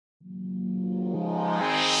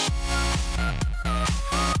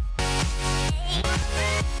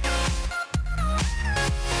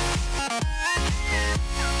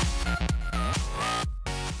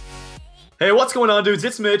Hey, what's going on, dudes?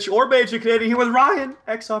 It's Mitch, or BajanCanadian, here with Ryan,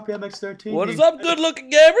 XRPMX13. What is up, good-looking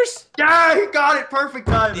gamers? Yeah, he got it! Perfect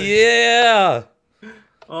timing! Yeah!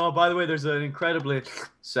 Oh, by the way, there's an incredibly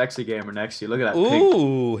sexy gamer next to you. Look at that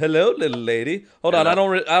Ooh, hello, little lady. Hold on, I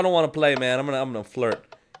don't want to play, man. I'm gonna flirt.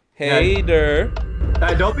 Hey there.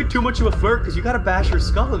 Hey, don't be too much of a flirt, because you gotta bash your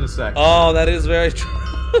skull in a sec. Oh, that is very true.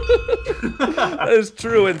 That is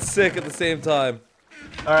true and sick at the same time.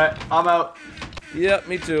 Alright, I'm out. Yeah,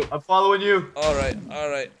 me too. I'm following you. Alright.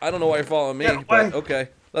 I don't know why you're following me, Yeah, but okay.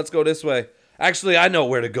 Let's go this way. Actually, I know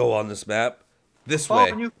where to go on this map. This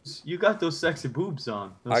way. You got those sexy boobs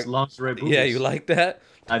on. Those lingerie boobs. Yeah, you like that?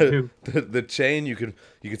 I do. The chain, you can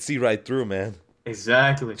see right through, man.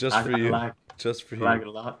 Exactly. Just for you. Just for you. I like it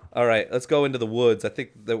a lot. All right, let's go into the woods. I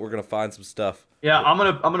think that we're gonna find some stuff. Yeah, I'm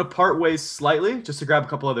gonna part ways slightly just to grab a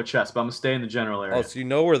couple other chests, but I'm gonna stay in the general area. Oh, so you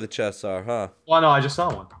know where the chests are, huh? Well, no, I just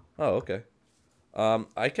saw one. Oh, okay.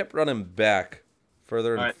 I kept running back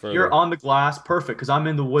further and further. You're on the glass, perfect, because I'm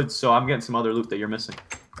in the woods, so I'm getting some other loot that you're missing.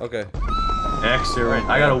 Okay. Excellent.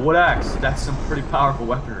 I got a wood axe. That's some pretty powerful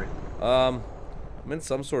weaponry. I'm in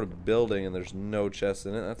some sort of building and there's no chest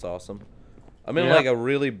in it. That's awesome. I'm in like a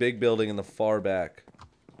really big building in the far back.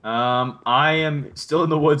 I am still in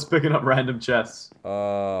the woods picking up random chests.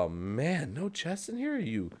 Oh man, no chests in here? Are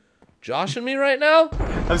you joshing me right now?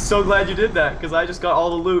 I'm so glad you did that, because I just got all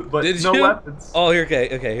the loot, but no weapons. Oh, here, okay,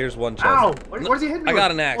 here's one chest. Ow! What is he hitting me I got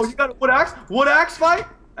an axe. Oh, you got a wood axe? Wood axe fight?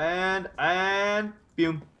 And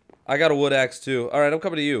boom. I got a wood axe too. All right, I'm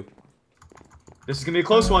coming to you. This is gonna be a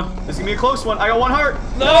close one. This is gonna be a close one. I got 1 heart.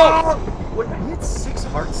 No! What? He had 6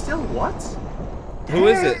 hearts still? What? Who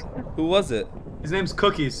is it? Who was it? His name's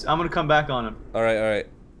Cookies. I'm gonna come back on him. All right.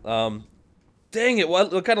 Dang it!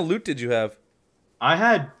 What kind of loot did you have? I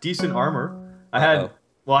had decent armor. I had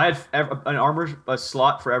an armor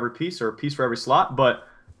slot for every piece, or a piece for every slot, but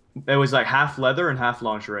it was like half leather and half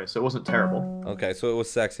lingerie, so it wasn't terrible. Okay, so it was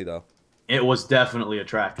sexy though. It was definitely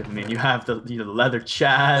attractive. I mean, you have the leather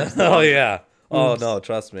chads. Oh yeah. Oh no,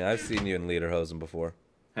 trust me, I've seen you in lederhosen before.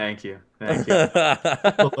 Thank you.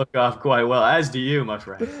 Will look off quite well, as do you, my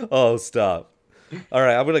friend. Oh, stop. All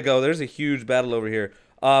right, I'm gonna go. There's a huge battle over here.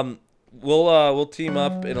 We'll team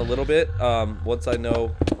up in a little bit. Once I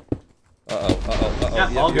know.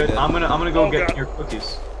 Yeah, all good. I'm gonna go get your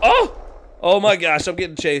cookies. Oh my gosh, I'm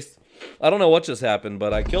getting chased. I don't know what just happened,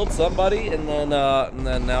 but I killed somebody, and then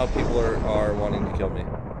now people are wanting to kill me.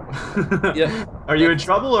 Yeah. Are you in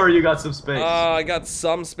trouble, or you got some space? I got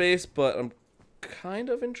some space, but I'm kind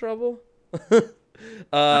of in trouble.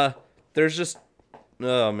 There's just.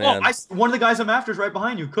 Oh man. Oh, one of the guys I'm after is right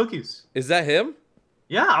behind you. Cookies. Is that him?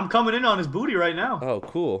 Yeah, I'm coming in on his booty right now. Oh,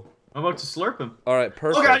 cool. I'm about to slurp him. All right,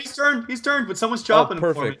 perfect. Oh god, he's turned, but someone's chopping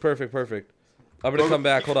him for me. Perfect. I'm gonna come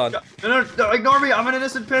back. Hold on. No, ignore me. I'm an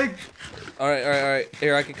innocent pig. All right.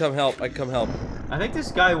 Here, I can come help. I think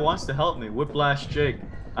this guy wants to help me. Whiplash Jake.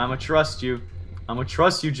 I'ma trust you.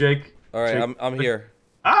 Jake. All right, Jake. I'm here.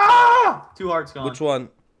 Ah! 2 hearts gone. Which one?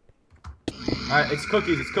 All right, it's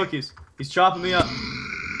Cookies. He's chopping me up.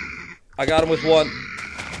 I got him with 1.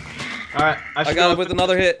 All right, I got him with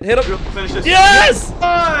another hit. Hit him. Finish this. Yes!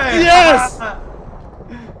 Yes!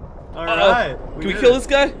 All right. Can we kill this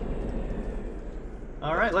guy?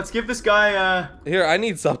 All right, let's give this guy. Here, I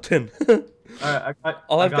need something. All right,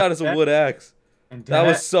 all I've got is a wood axe. That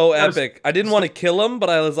was so epic. I didn't want to kill him, but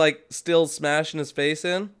I was like still smashing his face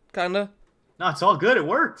in, kinda. No, it's all good. It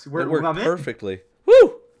worked. It worked perfectly. Woo!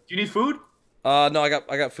 Do you need food? No, I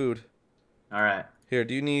got food. All right. Here,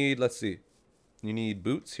 do you need? Let's see. You need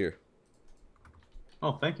boots here.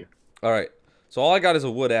 Oh, thank you. All right. So all I got is a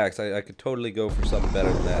wood axe. I could totally go for something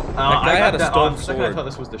better than that. That guy had a stone sword. I thought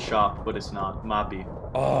this was the shop, but it's not. Mobby.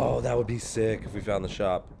 Oh, that would be sick if we found the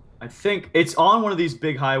shop. I think it's on one of these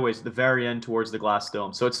big highways at the very end towards the glass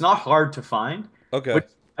dome, so it's not hard to find. Okay. But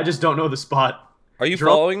I just don't know the spot. Are you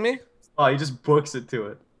following me? Oh, he just books it to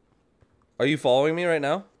it. Are you following me right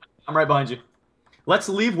now? I'm right behind you. Let's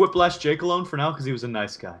leave Whiplash Jake alone for now because he was a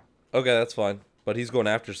nice guy. Okay, that's fine. But he's going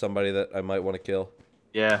after somebody that I might want to kill.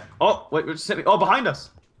 Yeah. Oh, wait, just hit me. Oh, behind us.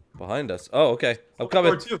 Behind us. Oh, okay. I'm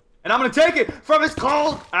coming. And I'm gonna take it from his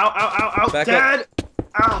cold. Ow. Back Dead. up.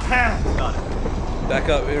 Ow, got it. Back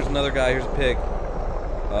up. Here's another guy. Here's a pig.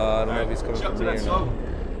 I don't know if he's coming from me or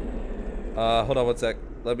not. Hold on one sec.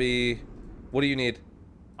 Let me. What do you need?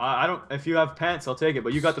 I don't. If you have pants, I'll take it.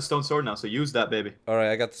 But you got the stone sword now, so use that, baby. All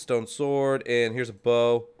right, I got the stone sword, and here's a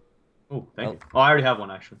bow. Oh, thank you. Oh, I already have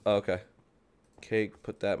one actually. Oh, okay. Cake.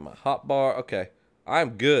 Put that in my hot bar. Okay,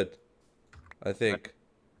 I'm good. I think.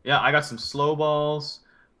 Yeah, I got some slow balls.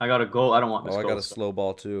 I got a gold. I don't want this. Oh, I gold got a slow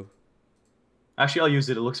ball too. Actually, I'll use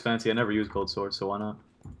it. It looks fancy. I never use gold swords, so why not?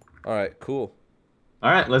 All right, cool.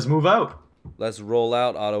 All right, let's move out. Let's roll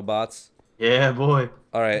out, Autobots. Yeah, boy.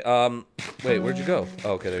 All right. Wait, where'd you go?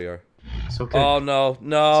 Oh, okay, there you are. It's okay. Oh no,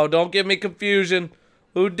 no! Don't give me confusion.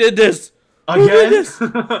 Who did this? Again? Who did this?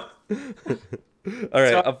 All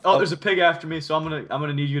right. So, there's a pig after me, so I'm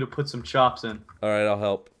gonna need you to put some chops in. All right, I'll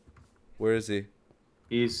help. Where is he?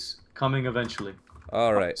 He's coming eventually.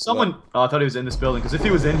 All right. Someone. Well, oh, I thought he was in this building. Because if he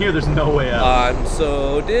was in here, there's no way out. I'm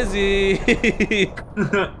so dizzy.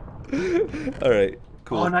 All right.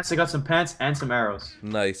 Cool. Oh, nice! I got some pants and some arrows.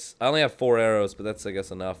 Nice. I only have 4 arrows, but that's I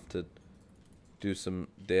guess enough to do some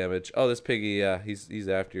damage. Oh, this piggy, yeah, he's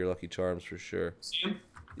after your Lucky Charms for sure. See him?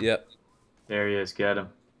 Yep. There he is. Get him.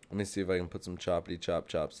 Let me see if I can put some choppity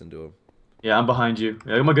chops into him. Yeah, I'm behind you.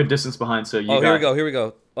 Yeah, I'm a good distance behind, so you. Oh, here we go. Here we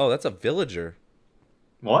go. Oh, that's a villager.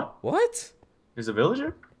 What? What? There's a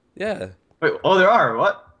villager? Yeah. Wait. Oh, there are.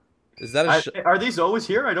 What? Is that a? Are these always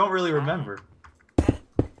here? I don't really remember.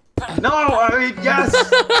 No, I mean yes.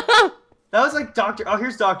 That was like Doctor. Oh,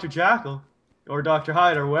 here's Dr. Jackal, or Dr.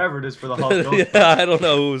 Hyde, or whoever it is for the Hulk. Yeah, I don't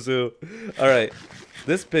know who's who. All right,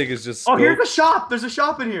 this pig is just. Oh, here's a shop. There's a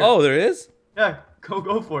shop in here. Oh, there is. Yeah,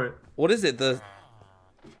 go for it. What is it? All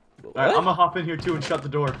right, I'm gonna hop in here too and shut the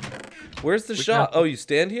door. Where's the shop? Oh, you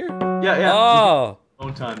stand here? Yeah. Oh.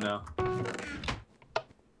 Own time now.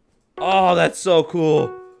 Oh, that's so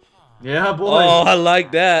cool. Yeah, boy. Oh, I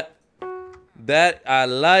like that. That I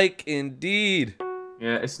like indeed.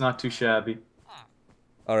 Yeah, it's not too shabby.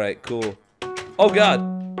 All right, cool. Oh God.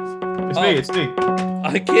 It's me.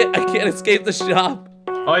 I can't escape the shop.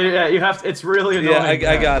 Oh yeah, you have to. It's really annoying.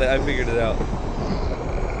 Yeah, I got it. I figured it out.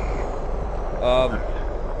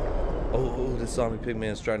 Oh, this zombie pig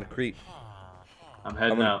man is trying to creep. I'm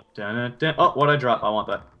heading out. Oh, what'd I drop? I want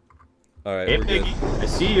that. All right, hey, we're Piggy. good. I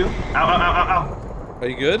see you. Ow. Are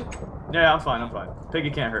you good? Yeah, I'm fine.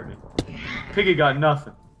 Piggy can't hurt me. Piggy got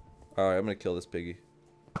nothing. All right, I'm gonna kill this piggy.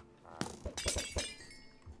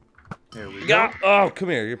 There we go. Oh, come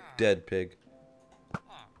here. You're dead, pig.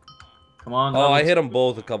 Come on. Oh, I hit them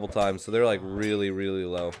both a couple times, so they're like really, really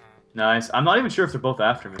low. Nice. I'm not even sure if they're both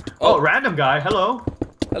after me. Oh, random guy. Hello.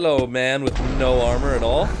 Hello, man with no armor at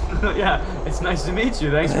all. Yeah, it's nice to meet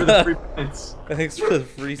you. Thanks for the free points. Thanks for the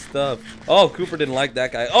free stuff. Oh, Cooper didn't like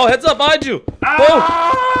that guy. Oh, heads up behind you.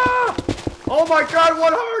 Ah! Oh my God,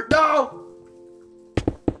 what hurt? No.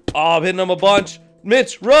 Oh, I'm hitting him a bunch.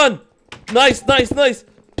 Mitch, run. Nice.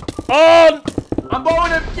 Oh. I'm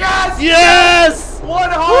bowing him. Yes. Yes. One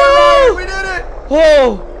hard. We did it.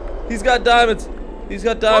 Oh, he's got diamonds.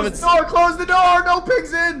 Close the door. No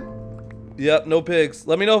pigs in. Yep, no pigs.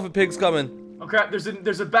 Let me know if a pig's coming. Okay,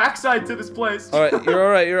 there's a backside to this place. All right, you're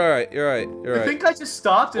all right. I think I just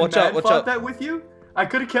stopped and watch out. that with you. I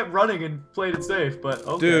could have kept running and played it safe, but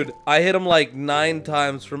okay. Dude, I hit him like 9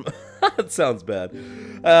 times from. That sounds bad.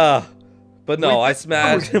 But no, I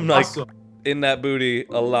smashed him like in that booty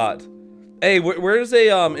a lot. Hey, where's a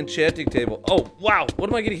enchanting table? Oh wow, what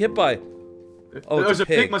am I getting hit by? Oh, there's a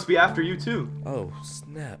pig. Must be after you too. Oh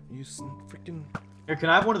snap! You freaking. Here, can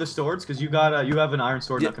I have one of the swords? Cause you have an iron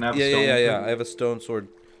sword. Now. Can I have a stone? Yeah. I have a stone sword,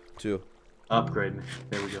 too. Upgrade me.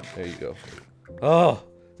 There we go. There you go. Oh,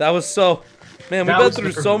 that was so. Man, we've been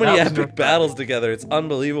through so many epic battles together. It's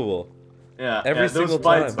unbelievable. Yeah. Every single those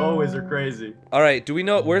fights always are crazy. All right. Do we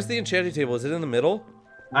know where's the enchanting table? Is it in the middle?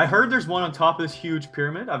 I heard there's one on top of this huge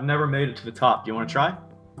pyramid. I've never made it to the top. Do you want to try?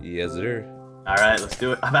 Yes, sir. All right, let's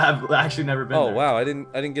do it. I've actually never been there. Oh wow, I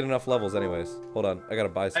didn't get enough levels. Anyways, hold on. I gotta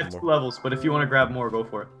buy some more. I have 2 more. levels, but if you want to grab more, go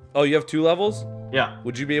for it. Oh, you have 2 levels? Yeah.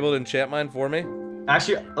 Would you be able to enchant mine for me?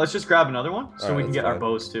 Actually, let's just grab another one so we can get our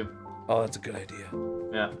bows too. Oh, that's a good idea.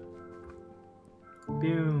 Yeah.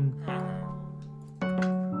 Boom.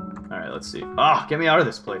 All right, let's see. Ah, get me out of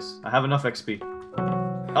this place. I have enough XP.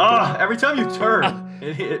 Ah, every time you turn,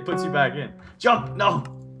 it puts you back in. Jump! No.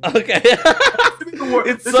 Okay.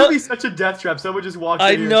 This would be such a death trap. Someone just walks in.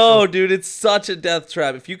 I know, dude. It's such a death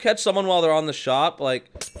trap. If you catch someone while they're on the shop, like.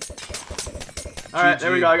 All right,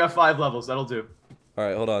 there we go. I got 5 levels. That'll do. All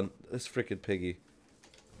right, hold on. This freaking piggy.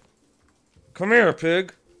 Come here,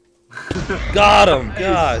 pig. Got him.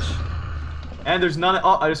 Gosh. And there's none.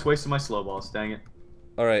 Oh, I just wasted my slow balls. Dang it.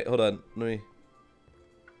 All right, hold on. Let me.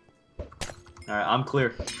 All right, I'm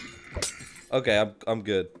clear. Okay, I'm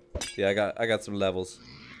good. Yeah, I got some levels.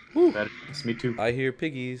 It's me too. I hear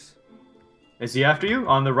piggies. Is he after you?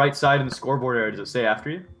 On the right side in the scoreboard area, does it say after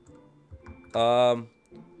you?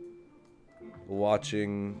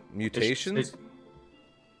 Watching mutations?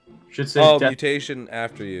 Should say mutation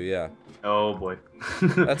after you, yeah. Oh boy.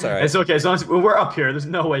 That's alright. It's okay, as long as we're up here, there's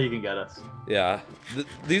no way you can get us. Yeah.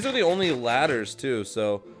 These are the only ladders too,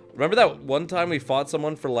 so remember that one time we fought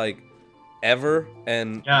someone for like ever,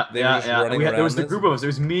 and they were just running around. There was the group of us. It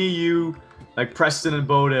was me, you, like Preston and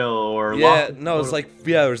Bodil, or no, it was like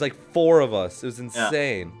there was like 4 of us. It was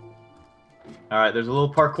insane. All right, there's a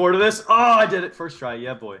little parkour to this. Oh, I did it first try.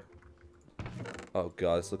 Yeah, boy. Oh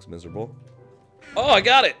god, this looks miserable. Oh, I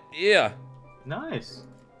got it. Yeah. Nice.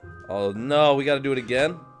 Oh no, we got to do it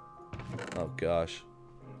again. Oh gosh.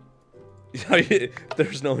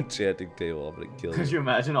 There's no enchanting table. I'm gonna kill you. Could you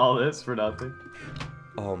imagine all this for nothing?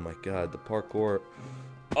 Oh my god, the parkour.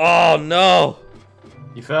 Oh no!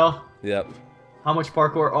 You fell? Yep. How much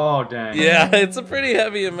parkour? Oh dang. Yeah, it's a pretty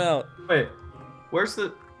heavy amount. Wait, where's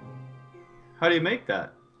the... How do you make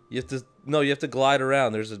that? You have to... No, you have to glide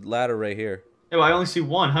around. There's a ladder right here. Yeah, well, I only see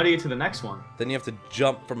one. How do you get to the next one? Then you have to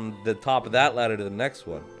jump from the top of that ladder to the next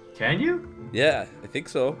one. Can you? Yeah, I think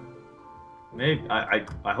so. Maybe. I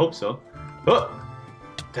hope so. Oh!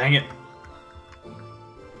 Dang it.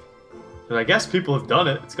 But I guess people have done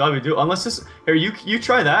it. It's gotta be unless this... Here, you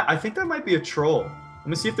try that. I think that might be a troll. Let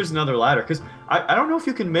me see if there's another ladder, because I don't know if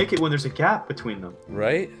you can make it when there's a gap between them.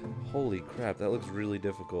 Right? Holy crap, that looks really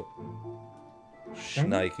difficult.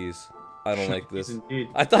 Shnikes. I don't like this. Indeed.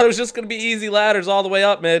 I thought it was just gonna be easy ladders all the way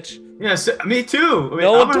up, Mitch. Yes, me too. I mean,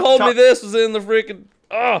 no one told me this was in the freaking...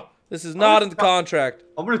 Oh, this is not in the contract.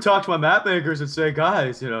 I'm gonna talk to my map makers and say,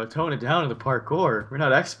 guys, you know, tone it down in the parkour. We're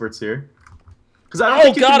not experts here. Because I don't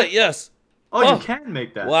think you got it, yes. Oh, you can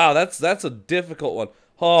make that. Wow, that's a difficult one.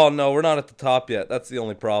 Oh no, we're not at the top yet. That's the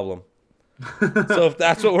only problem. So if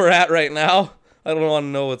that's what we're at right now, I don't want to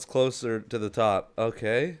know what's closer to the top.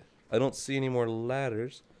 Okay. I don't see any more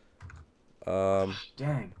ladders.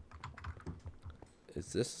 Dang.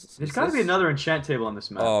 Is this... There's got to be another enchant table on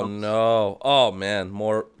this map. Oh no. Oh man,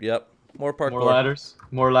 more parkour. More ladders.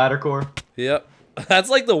 More LadderKour. Yep. That's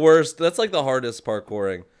like the worst. That's like the hardest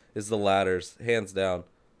parkouring is the ladders, hands down.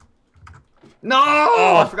 No!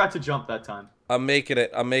 Oh, I forgot to jump that time. I'm making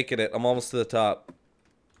it. I'm making it. I'm almost to the top.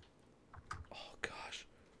 Oh gosh.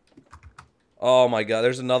 Oh my god,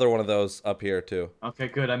 there's another one of those up here too. Okay,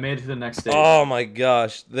 good. I made it to the next stage. Oh my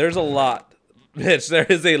gosh, there's a lot. Bitch, there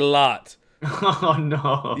is a lot. Oh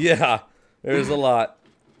no. Yeah, there's a lot.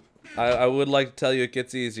 I would like to tell you it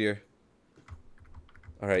gets easier.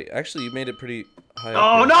 Alright, actually you made it pretty high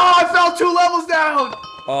up here. No, I fell 2 levels down!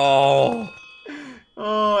 Oh.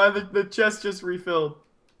 Oh, and the chest just refilled.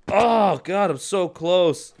 Oh god, I'm so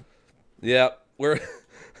close. Yeah, we're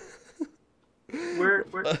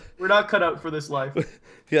not cut out for this life.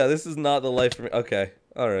 Yeah, this is not the life for me. Okay,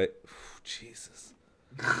 alright. Jesus.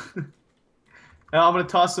 Now I'm gonna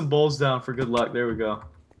toss some bowls down for good luck. There we go.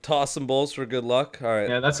 Toss some bowls for good luck? Alright.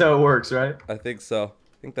 Yeah, that's how it works, right? I think so.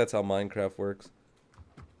 I think that's how Minecraft works.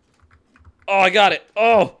 Oh, I got it.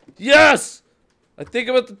 Oh, yes! I think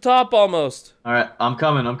I'm at the top almost. Alright, I'm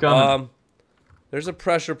coming. There's a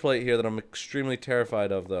pressure plate here that I'm extremely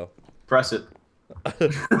terrified of, though. Press it.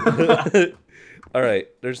 Alright,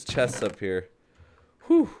 there's chests up here.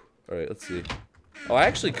 Whew. Alright, let's see. Oh, I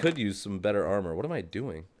actually could use some better armor. What am I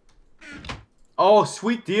doing? Oh,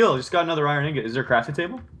 sweet deal. Just got another iron ingot. Is there a crafting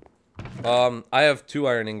table? I have 2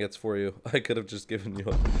 iron ingots for you. I could have just given you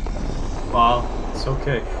a... Wow, it's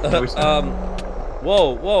okay.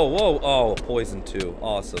 Whoa. Oh, poison 2.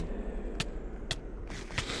 Awesome.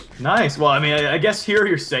 Nice. Well, I mean, I guess here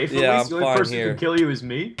you're safe. Yeah, at least. The only person who can kill you is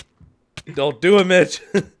me. Don't do it, Mitch.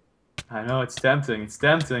 I know, it's tempting. It's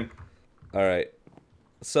tempting. Alright.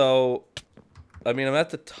 So, I mean, I'm at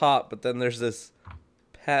the top, but then there's this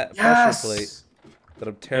pressure plate that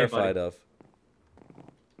I'm terrified of.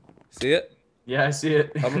 See it? Yeah, I see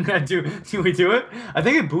it. Do we do it? I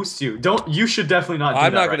think it boosts you. You should definitely not do that.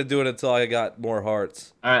 I'm not going to do it until I got more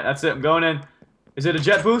hearts. Alright, that's it. I'm going in. Is it a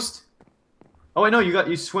jet boost? Oh, wait, no,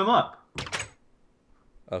 you swim up.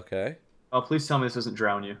 Okay. Oh, please tell me this doesn't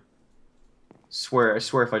drown you. I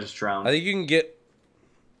swear if I just drown. I think you can get...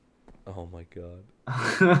 Oh my god.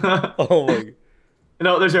 Oh my...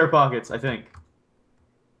 No, there's air pockets, I think.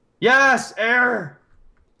 Yes! Air!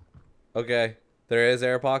 Okay. There is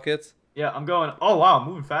air pockets? Yeah, I'm going... Oh, wow, I'm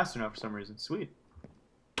moving faster now for some reason. Sweet.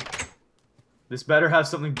 This better have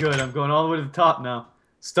something good. I'm going all the way to the top now.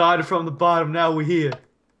 Started from the bottom, now we're here.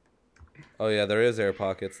 Oh yeah, there is air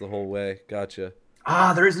pockets the whole way. Gotcha.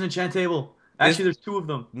 Ah, there is an enchant table. Actually, there's 2 of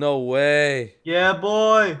them. No way. Yeah,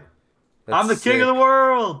 boy. I'm the king of the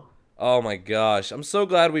world. Oh my gosh. I'm so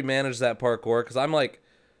glad we managed that parkour, because I'm, like,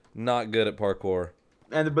 not good at parkour.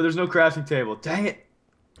 But there's no crafting table. Dang it.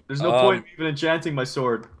 There's no point in even enchanting my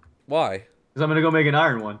sword. Why? Because I'm going to go make an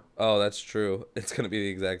iron one. Oh, that's true. It's going to be the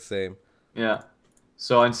exact same. Yeah.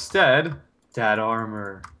 So instead, that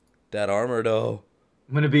armor. That armor, though.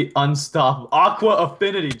 I'm gonna be unstoppable. Aqua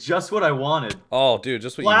Affinity, just what I wanted. Oh, dude,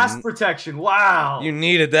 just what Blast protection, wow. you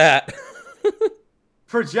needed that.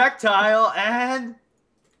 Projectile and...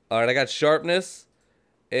 Alright, I got sharpness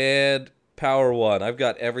and power 1. I've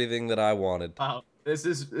got everything that I wanted. Wow, this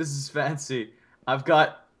is fancy. I've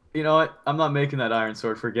got, you know what? I'm not making that iron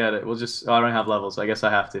sword. Forget it. We'll just. Oh, I don't have levels. I guess I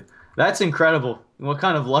have to. That's incredible. What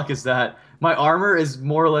kind of luck is that? My armor is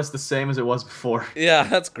more or less the same as it was before. Yeah,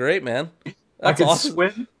 that's great, man. I That's could awesome.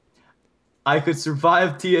 swim. I could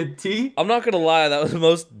survive TNT. I'm not gonna lie, that was the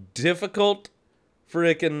most difficult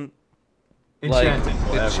freaking like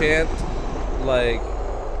enchant like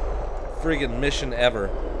freaking mission ever.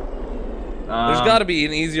 There's got to be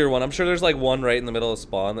an easier one. I'm sure there's like one right in the middle of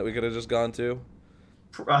spawn that we could have just gone to.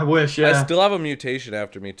 I wish, yeah. I still have a mutation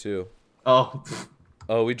after me too. Oh.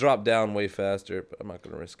 Oh, we dropped down way faster, but I'm not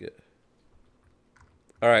gonna risk it.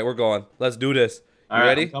 All right, we're going. Let's do this. You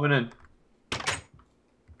ready? I'm coming in.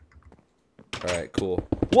 All right, cool.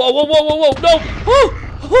 Whoa, whoa, whoa, whoa, whoa! No!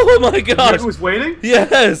 Oh my God! He was waiting?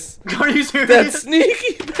 Yes! Are you serious? That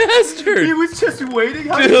sneaky bastard! He was just waiting?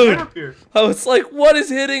 How Dude, did he get up here? I was like, what is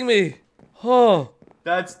hitting me? Oh.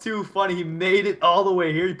 That's too funny. He made it all the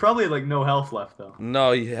way here. He probably had like no health left though.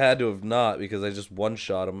 No, he had to have not because I just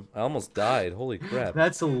one-shot him. I almost died. Holy crap.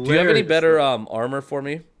 That's hilarious. Do you have any better armor for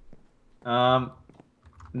me? No,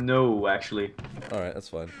 actually. Alright, that's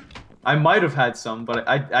fine. I might have had some, but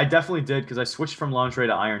I definitely did because I switched from lingerie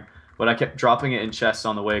to iron. But I kept dropping it in chests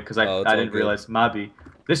on the way because I didn't realize Mabi.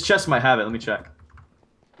 This chest might have it. Let me check.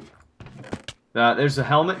 There's a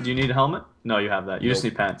helmet. Do you need a helmet? No, you have that. You just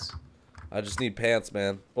need pants. I just need pants,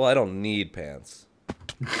 man. Well, I don't need pants.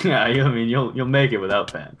 Yeah, I mean you'll make it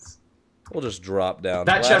without pants. We'll just drop down.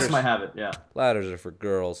 That chest might have it. Yeah. Ladders are for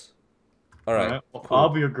girls. All right. Well, cool. I'll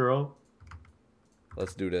be a girl.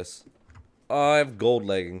 Let's do this. I have gold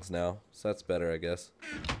leggings now, so that's better, I guess.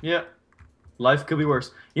 Yeah. Life could be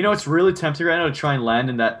worse. You know, it's really tempting right now to try and land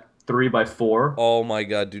in that 3x4. Oh my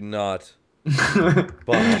God, do not.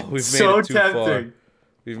 But we've made so it too tempting. far.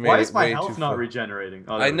 We've made Why it is my way health too not far. regenerating?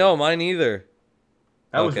 Oh, I know, mine either.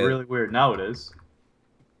 That was really weird. Now it is.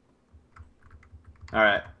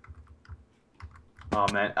 Alright. Oh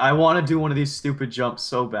man, I want to do one of these stupid jumps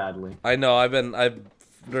so badly. I know,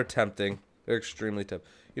 they're tempting. They're extremely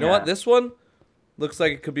tempting. You know what? This one looks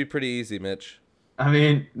like it could be pretty easy, Mitch. I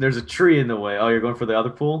mean, there's a tree in the way. Oh, you're going for the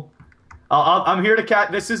other pool? I'm here to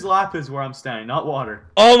catch. This is lapis where I'm standing, not water.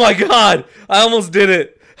 Oh my God! I almost did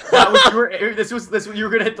it. That was this one you were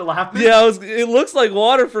gonna hit the lapis? Yeah, it looks like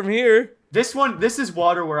water from here. This is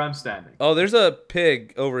water where I'm standing. Oh, there's a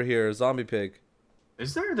pig over here, a zombie pig.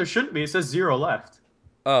 Is there? There shouldn't be. It says 0 left.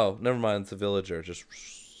 Oh, never mind. It's a villager just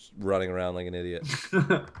running around like an idiot.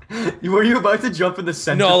 Were you about to jump in the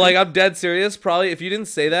center? No, like I'm dead serious. Probably if you didn't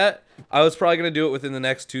say that, I was probably gonna do it within the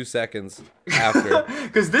next 2 seconds after.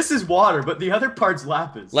 Because this is water, but the other part's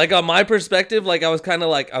lapis. Like on my perspective, like I was kind of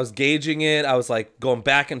like I was gauging it. I was like going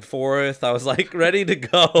back and forth. I was like ready to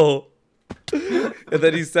go. And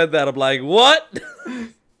then he said that. I'm like, what?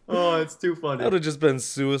 Oh, it's too funny. That would have just been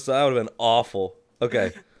suicide. That would have been awful.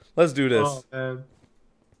 Okay, let's do this. Oh, man.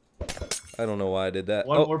 I don't know why I did that.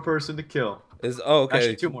 One more person to kill. Okay.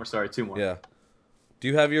 Actually, 2 more. Sorry, 2 more. Yeah. Do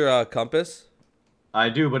you have your compass? I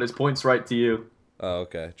do, but it points right to you. Oh,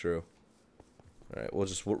 okay, true. All right,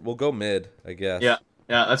 we'll go mid, I guess. Yeah,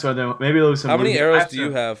 that's what I'm doing. Maybe there's some. How many arrows do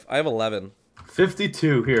you have? I have 11.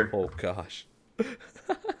 52 here. Oh gosh. There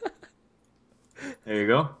you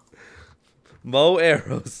go. Mo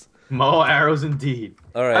arrows. Mo arrows indeed.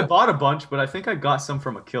 All right. I bought a bunch, but I think I got some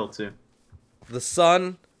from a kill too. The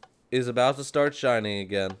sun is about to start shining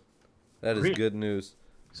again. That is Great. good news.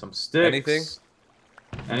 Some sticks. Anything?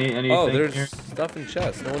 Anything Oh, there's here? stuff in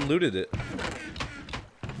chests. No one looted it.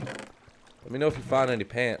 Let me know if you find any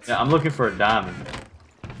pants. Yeah, I'm looking for a diamond.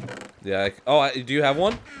 Yeah. Do you have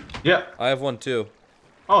one? Yeah. I have one too.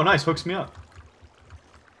 Oh, nice. Hooks me up.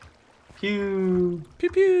 Pew. Pew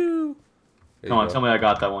pew. Come on, tell me I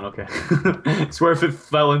got that one. Okay. I swear if it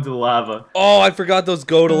fell into the lava. Oh, I forgot those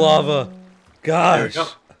go to lava. Gosh. There we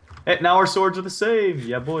go. Hey, now our swords are the same.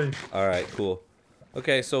 Yeah, boy. All right, cool.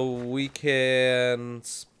 Okay, so we can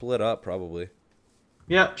split up probably.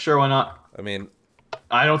 Yeah, sure. Why not? I mean,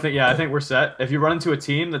 I don't think. Yeah, I think we're set. If you run into a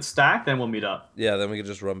team that's stacked, then we'll meet up. yeah, then we can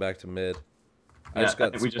just run back to mid. Yeah,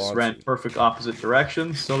 we just ran perfect opposite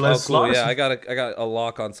directions. So let's. Oh, cool. Yeah, I got a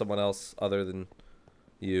lock on someone else other than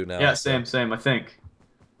you now. Yeah, same. I think.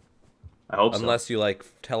 I hope so. Unless you like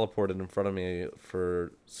teleported in front of me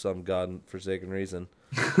for some godforsaken reason.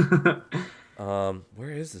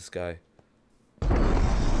 Where is this guy?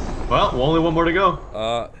 Well, only one more to go.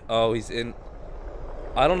 Oh, he's in.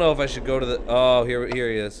 I don't know if I should go to the. Oh, here he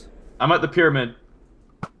is. I'm at the pyramid.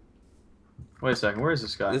 Wait a second. Where is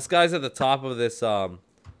this guy? This guy's at the top of this. I'm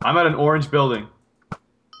at an orange building.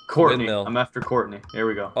 Courtney. Windmill. I'm after Courtney. Here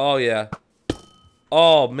we go. Oh yeah.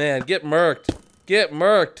 Oh man, get murked. Get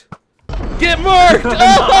murked. Get murked!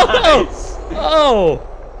 Oh! Nice. Oh!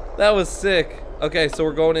 That was sick. Okay, so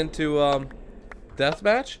we're going into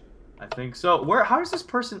deathmatch? I think so. How is this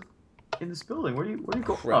person in this building? Where do you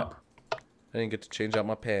go Crap. up? I didn't get to change out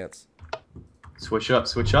my pants. Switch up,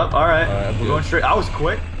 switch up. All right, I'm we're good. going straight. I was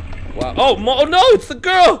quick. Wow. Oh, oh no, it's the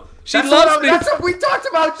girl! She That's loves me! That's what we talked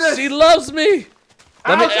about this. She loves me!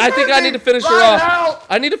 I think I need to finish her off. Out.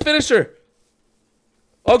 I need to finish her.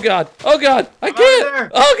 Oh god. Oh god. I I'm can't. out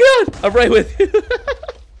there. Oh god. I'm right with you.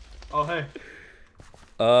 Oh hey,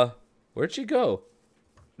 Where'd she go?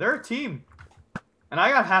 they're a team, and I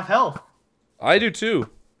got half health. I do too.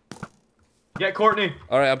 Get Courtney.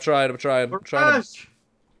 All right, I'm trying. I'm trying to...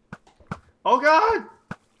 Oh god.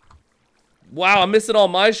 Wow, I'm missing all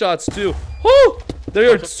my shots too. Whoo!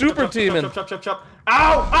 They're Chop, super chop, teaming. Chop, chop, chop, chop.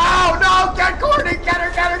 Ow! Ow! No! Get Courtney! Get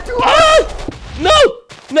her! Too hard! Ah! No!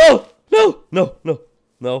 No! No! No! No!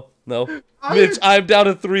 No! No! Mitch, I'm down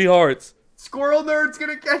to 3 hearts. Squirrel nerd's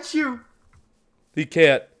gonna get you. He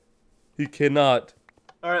can't. He cannot.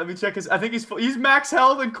 All right, let me check his. I think he's max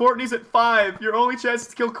health and Courtney's at 5. Your only chance is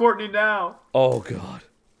to kill Courtney now. Oh god.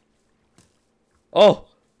 Oh.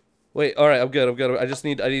 Wait. All right. I'm good. I'm good. I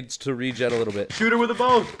need to regen a little bit. Shoot her with a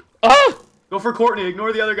bow. Ah! Go for Courtney.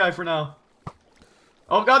 Ignore the other guy for now.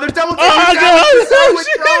 Oh god, they're double teaming. Oh god!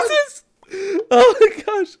 Jesus! Oh my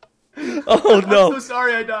gosh! Oh no! I'm so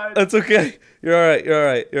sorry I died. That's okay. You're all right. You're all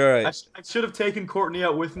right. You're all right. I should have taken Courtney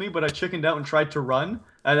out with me, but I chickened out and tried to run,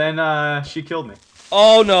 and then she killed me.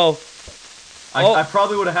 Oh no! I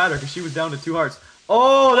probably would have had her because she was down to 2 hearts.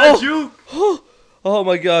 Oh, that's you! Oh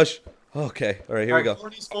my gosh! Okay. All right. Here we go.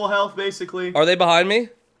 Courtney's full health, basically. Are they behind me?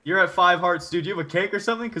 You're at 5 hearts, dude. Do you have a cake or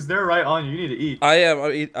something? Because they're right on you. You need to eat. I am.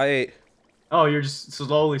 I ate. Oh, you're just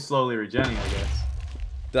slowly regenning, I guess.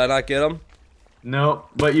 Did I not get them? No,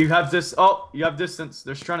 but you have this. Oh, you have distance.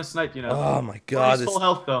 They're trying to snipe you now. Oh my god! He's full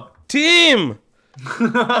health though. Team!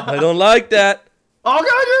 I don't like that. Oh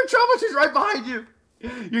god, you're in trouble. She's right behind you.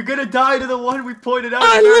 You're gonna die to the one we pointed out.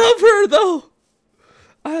 I love her though.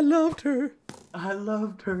 I loved her. I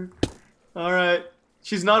loved her. All right,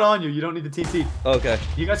 she's not on you. You don't need the TT. Okay.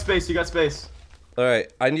 You got space. You got space. All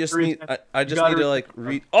right. I just need to like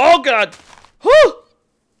read. Oh god. Whew!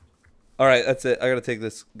 All right. That's it. I gotta take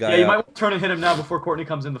this guy. Yeah, you out. might want to turn and hit him now before Courtney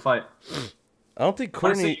comes in the fight. I don't think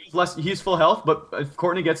Courtney. Honestly, he's full health, but if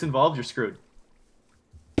Courtney gets involved, you're screwed.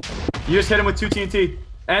 You just hit him with 2 TNT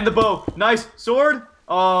and the bow. Nice sword.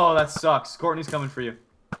 Oh, that sucks. Courtney's coming for you.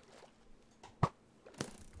 All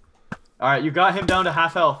right, you got him down to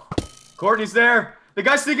half health. Courtney's there. The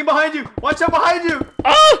guy's sneaking behind you. Watch out behind you.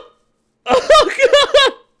 Oh! Oh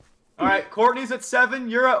god! All right, Courtney's at 7.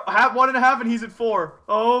 You're at 1.5, and he's at 4.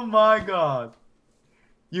 Oh my god.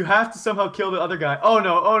 You have to somehow kill the other guy. Oh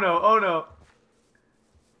no! Oh no! Oh no!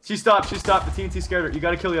 She stopped. She stopped. The TNT scared her. You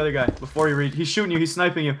gotta kill the other guy before you reach. He's shooting you. He's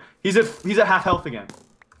sniping you. He's at half health again.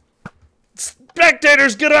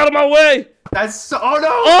 Spectators, get out of my way! That's so. Oh no!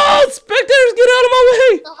 Oh, spectators, get out of my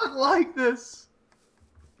way! Not like this.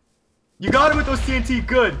 You got him with those TNT.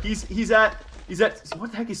 Good. He's at.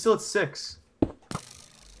 What the heck? He's still at 6.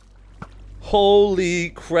 Holy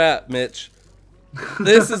crap, Mitch!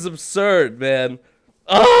 This is absurd, man.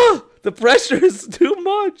 Ah, the pressure is too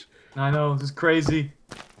much. I know. This is crazy.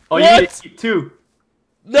 Oh, What? you need to eat 2.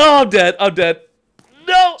 No, I'm dead. I'm dead.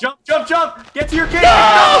 No! Jump! Jump! Jump! Get to your cave!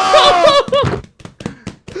 No!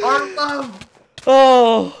 Our love.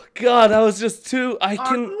 Oh god, that was just too. I Our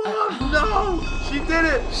can. love. No! She did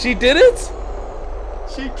it. She did it.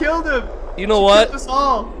 She killed him. You know She what? killed us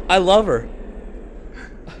all. I love her.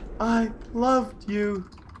 I loved you.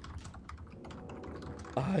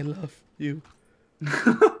 I love you.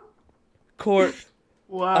 Court,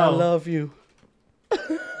 Wow. I love you.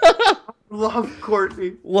 Love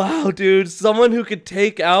Courtney. Wow, dude, someone who could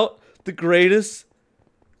take out the greatest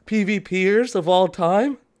PvPers of all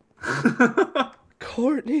time.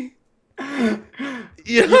 Courtney.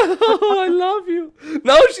 Yo, I love you.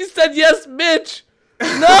 No, she said yes, Mitch.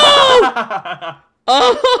 No.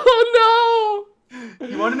 Oh no.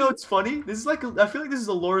 You want to know what's funny? This is like I feel like this is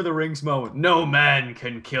a Lord of the Rings moment. No man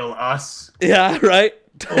can kill us. Yeah, right?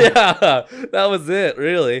 Yeah, that was it,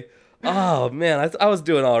 really. Oh, man, I was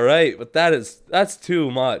doing all right, but that's too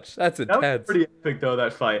much. That's intense. That was pretty epic, though,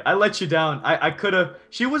 that fight. I let you down. I could have...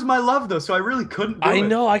 She was my love, though, so I really couldn't do it. I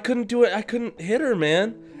know, I couldn't do it. I couldn't hit her,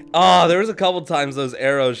 man. Oh, there was a couple times those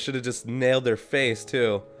arrows should have just nailed their face,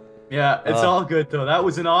 too. Yeah, it's all good though. That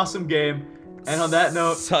was an awesome game. And on that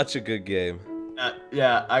note, such a good game.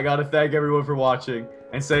 Yeah, I gotta thank everyone for watching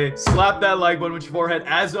and say slap that like button with your forehead.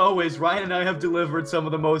 As always, Ryan and I have delivered some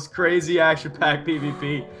of the most crazy action-packed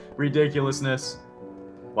PvP ridiculousness.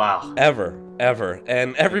 Wow. Ever.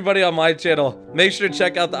 And everybody on my channel, make sure to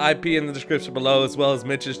check out the IP in the description below, as well as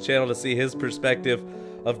Mitch's channel to see his perspective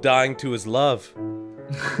of dying to his love.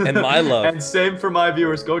 And my love. And same for my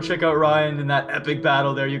viewers. Go check out Ryan in that epic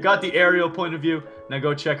battle there. You got the aerial point of view. Now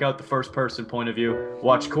go check out the first-person point of view.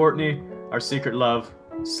 Watch Courtney, our secret love,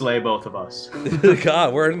 slay both of us.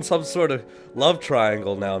 God, we're in some sort of love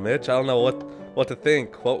triangle now, Mitch. I don't know what to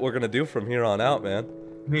think, what we're gonna do from here on out, man.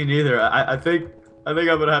 Me neither. I think I'm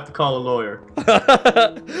gonna have to call a lawyer.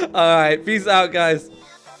 All right, peace out, guys.